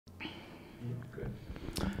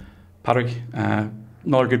Patrick,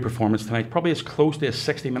 another good performance tonight. Probably as close to a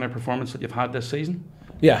 60-minute performance that you've had this season.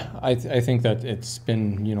 Yeah, I think that it's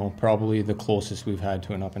been, probably the closest we've had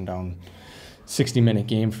to an up and down 60-minute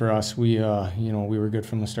game for us. We were good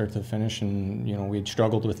from the start to the finish, and we had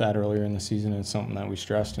struggled with that earlier in the season. It's something that we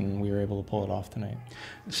stressed, and we were able to pull it off tonight.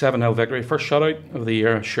 7-0 victory, first shutout of the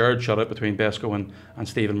year, a shared shutout between Besco and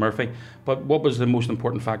Stephen Murphy. But what was the most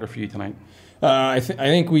important factor for you tonight? I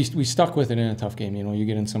think we stuck with it in a tough game. You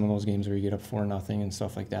get in some of those games where you get up 4-0 and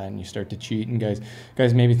stuff like that, and you start to cheat, and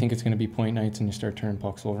guys maybe think it's going to be point nights, and you start turning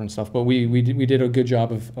pucks over and stuff. But we did a good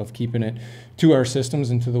job of keeping it to our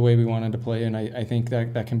systems and to the way we wanted to play, and I think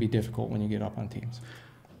that can be difficult when you get up on teams.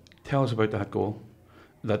 Tell us about that goal.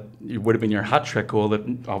 That would have been your hat-trick goal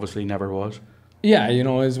that obviously never was. Yeah, it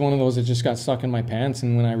was one of those that just got stuck in my pants,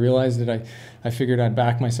 and when I realized it, I figured I'd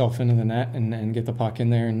back myself into the net and get the puck in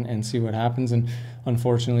there and see what happens. And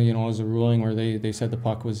unfortunately, it was a ruling where they said the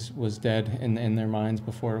puck was dead in their minds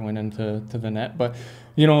before it went into the net. But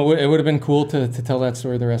it would have been cool to tell that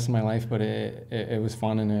story the rest of my life. But it was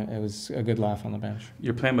fun, and it was a good laugh on the bench.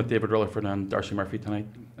 You're playing with David Rutherford and Darcy Murphy tonight.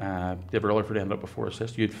 David Rutherford ended up with 4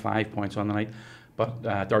 assists. You had 5 points on the night.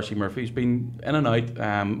 But Darcy Murphy's been in and out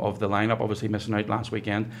of the lineup, obviously missing out last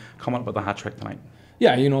weekend, coming up with a hat-trick tonight.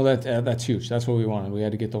 Yeah, that's huge. That's what we wanted. We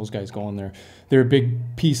had to get those guys going. They're a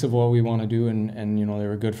big piece of what we want to do, and they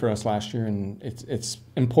were good for us last year, and it's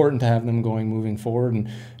important to have them going moving forward, and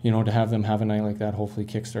to have them have a night like that hopefully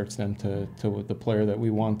kickstarts them to the player that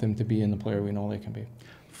we want them to be and the player we know they can be.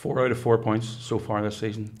 4 out of 4 points so far this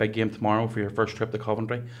season. Big game tomorrow for your first trip to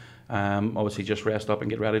Coventry. Obviously just rest up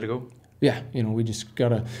and get ready to go. Yeah, we just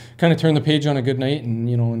gotta kind of turn the page on a good night and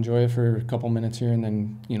enjoy it for a couple minutes here, and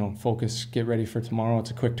then focus, get ready for tomorrow.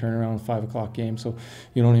 It's a quick turnaround, 5 o'clock game, so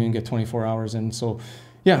you don't even get 24 hours in. So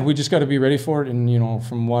yeah, we just got to be ready for it. And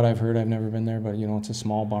from what I've heard, I've never been there, but it's a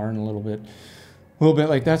small barn, a little bit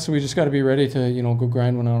like that. So we just got to be ready to go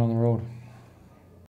grind one out on the road.